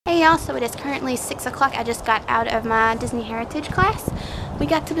Hey y'all, so it is currently 6 o'clock. I just got out of my Disney Heritage class. We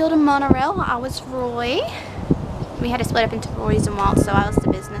got to build a monorail. I was Roy. We had to split up into Roy's and Walt, so I was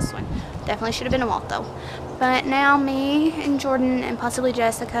the business one. Definitely should have been a Walt though. But now me and Jordan and possibly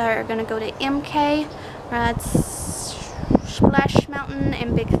Jessica are gonna go to MK, ride Splash Mountain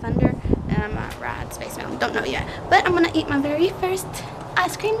and Big Thunder, and I might ride Space Mountain. Don't know yet. But I'm gonna eat my very first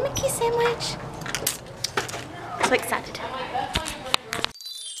ice cream Mickey sandwich. So excited.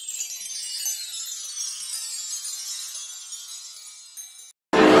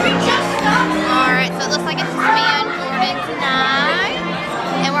 Alright, so it looks like it's just me and Jordan tonight.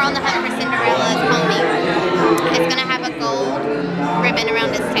 And we're on the hunt for Cinderella's pony. It's gonna have a gold ribbon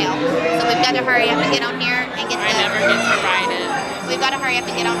around its tail. So we've got to hurry up and get on here and get I never get to ride it. We've got to hurry up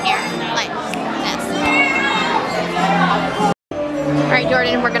and get on here. Like this. Alright,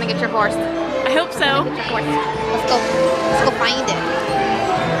 Jordan, we're gonna get your horse. I hope so. Get your horse. Let's go. Let's go find it.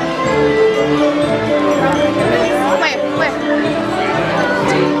 Where?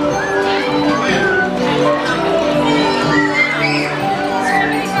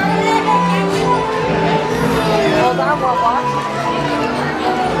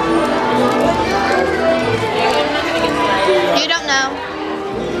 You don't know.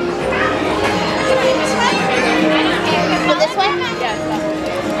 Go this way? Yes.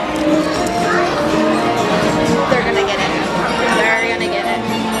 They're gonna get it. They're gonna get it.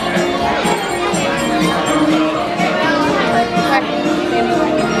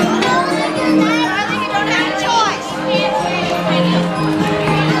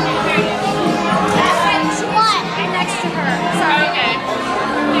 Next to her. Sorry. Okay.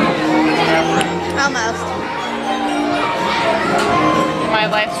 Almost. My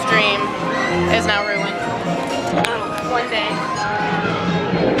life stream is now ruined. One day.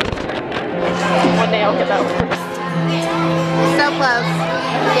 One day I'll get that first. So close,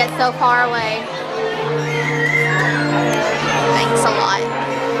 yet so far away. Thanks a lot.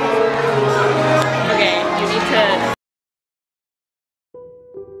 Okay, you need to...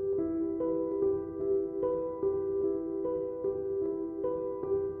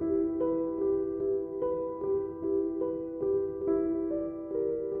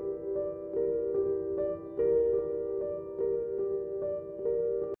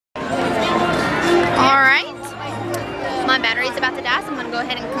 My battery's about to die, so I'm gonna go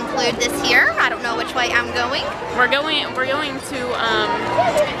ahead and conclude this here. I don't know which way I'm going. We're going to,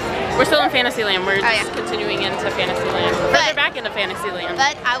 we're still in Fantasyland. We're just continuing into Fantasyland. Further back into Fantasyland.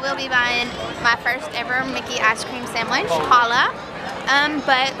 But I will be buying my first ever Mickey ice cream sandwich, holla.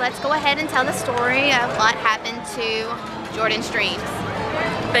 But let's go ahead and tell the story of what happened to Jordan's dreams.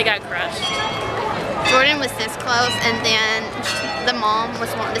 They got crushed. Jordan was this close, and then the mom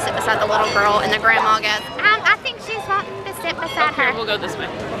was wanting to sit beside the little girl, and the grandma goes, I think she's wanting to sit beside her. Here, we'll go this way.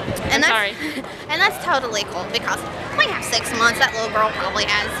 And sorry. And that's totally cool, because we have 6 months. That little girl probably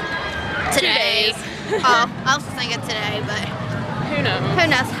has today. 2 days. Oh, I was thinking today, but who knows? Who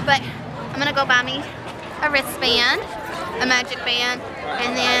knows? But I'm gonna go buy me a wristband, a magic band,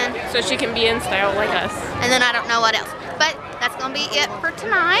 and then so she can be in style like us. And then I don't know what else. But that's gonna be it for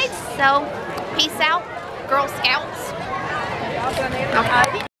tonight. So peace out, Girl Scouts.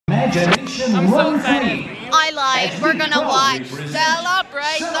 Okay. Imagination I'm so excited. I lied. We're gonna watch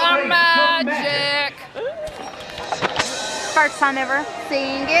Celebrate the Magic. First time ever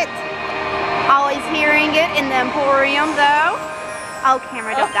seeing it. Always hearing it in the Emporium though. Oh,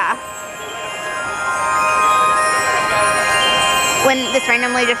 camera, don't die. When this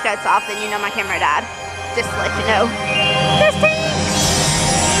randomly just shuts off, then you know my camera died. Just to let you know.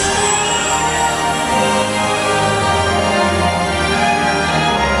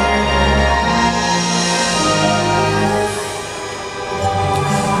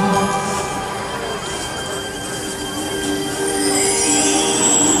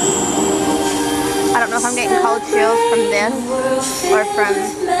 I don't know if I'm getting cold chills from this or from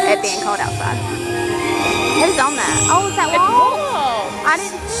it being cold outside. Who's on that? Oh, is that Walt? I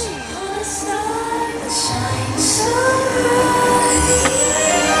didn't see.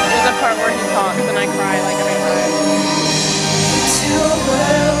 There's a part where he talks and I cry like every time.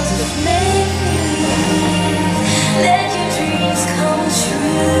 Let your dreams come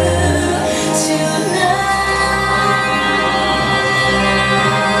true tonight.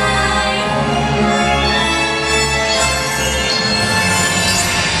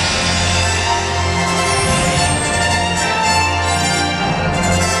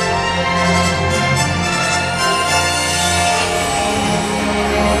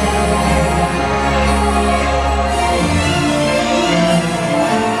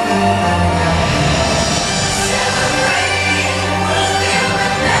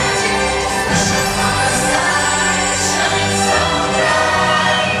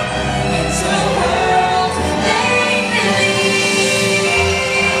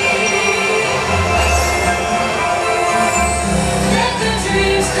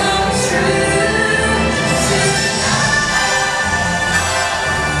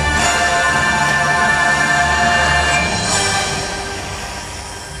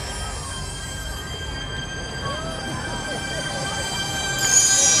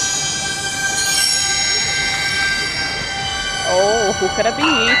 Who could it be?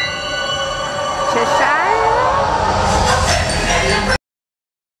 Cheshire.